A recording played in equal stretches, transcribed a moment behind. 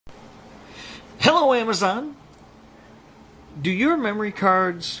Hello, Amazon! Do your memory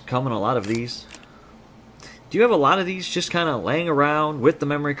cards come in a lot of these? Do you have a lot of these just kind of laying around with the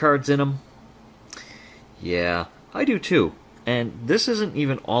memory cards in them? Yeah, I do too. And this isn't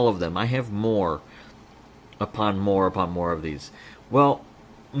even all of them. I have more upon more upon more of these. Well,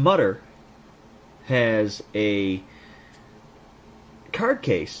 Mutter has a card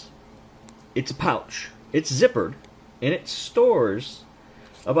case. It's a pouch. It's zippered, and it stores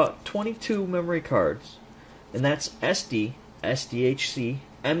about 22 memory cards. And that's SD, SDHC,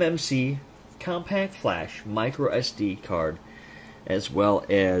 MMC, compact flash, micro SD card, as well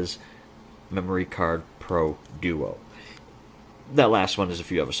as memory card Pro Duo. That last one is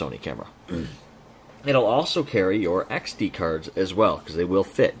if you have a Sony camera. It'll also carry your XD cards as well, because they will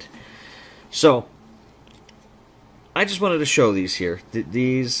fit. So, I just wanted to show these here.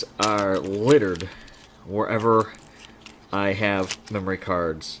 These are littered wherever I have memory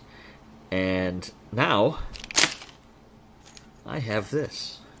cards. And now, I have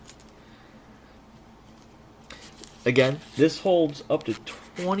this. Again, this holds up to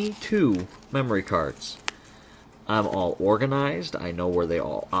 22 memory cards. I'm all organized. I know where they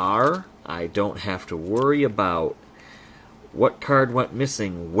all are. I don't have to worry about what card went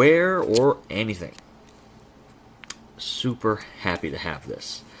missing where or anything. Super happy to have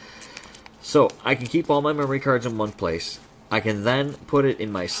this. So I can keep all my memory cards in one place. I can then put it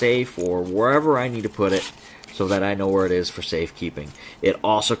in my safe or wherever I need to put it so that I know where it is for safekeeping. It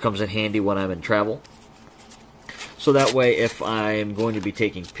also comes in handy when I'm in travel. So that way, if I'm going to be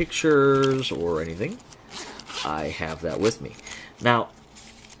taking pictures or anything, I have that with me. Now,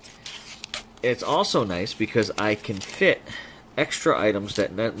 it's also nice because I can fit extra items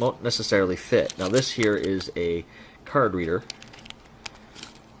that won't necessarily fit. Now, this here is a card reader.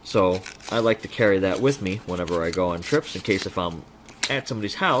 So, I like to carry that with me whenever I go on trips, in case if I'm at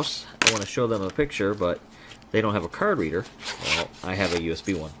somebody's house, I want to show them a picture, but they don't have a card reader. Well, I have a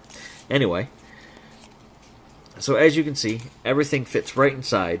USB one. Anyway, so as you can see, everything fits right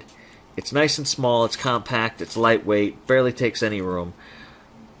inside. It's nice and small, it's compact, it's lightweight, barely takes any room,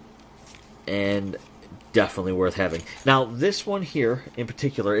 and definitely worth having. Now, this one here in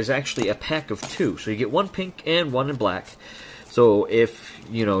particular is actually a pack of two, so you get one pink and one in black. So if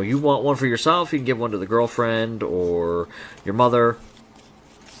you want one for yourself, you can give one to the girlfriend or your mother,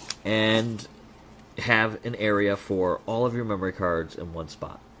 and have an area for all of your memory cards in one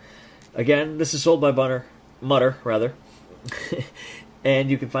spot. Again, this is sold by Mutter, rather.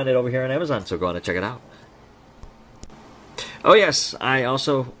 And you can find it over here on Amazon, so go on and check it out. Oh yes, I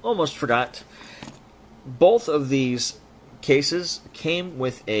also almost forgot. Both of these cases came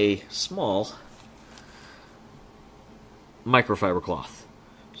with a small microfiber cloth.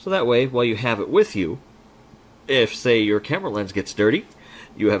 So that way, while you have it with you, if, say, your camera lens gets dirty,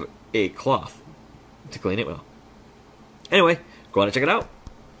 you have a cloth to clean it well. Anyway, go on and check it out.